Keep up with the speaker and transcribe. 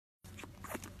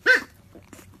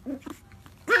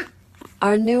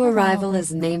Our new arrival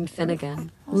is named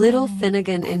Finnegan. Little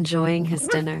Finnegan enjoying his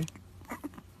dinner.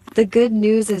 The good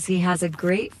news is he has a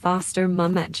great foster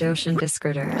mom at Joshin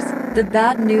Discretors. The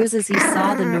bad news is he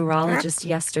saw the neurologist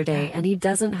yesterday and he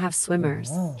doesn't have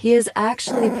swimmers. He is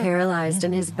actually paralyzed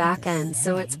in his back end,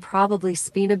 so it's probably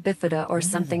spina bifida or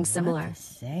something similar.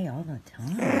 Say all the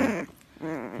time.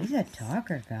 He's a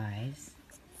talker, guys.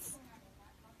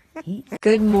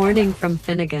 Good morning from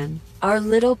Finnegan. Our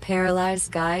little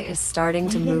paralyzed guy is starting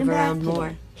to move around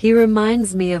more. He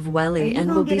reminds me of Welly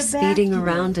and will be speeding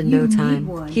around in no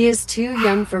time. He is too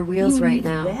young for wheels right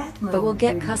now, but we'll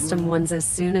get custom ones as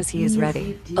soon as he is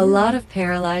ready. A lot of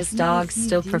paralyzed dogs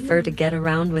still prefer to get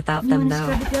around without them though.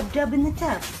 You want to scrub a dub-dub in the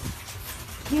tub?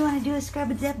 You want to do a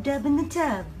scrub a dub-dub in the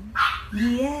tub?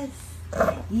 Yes.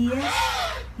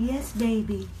 Yes. Yes,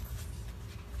 baby.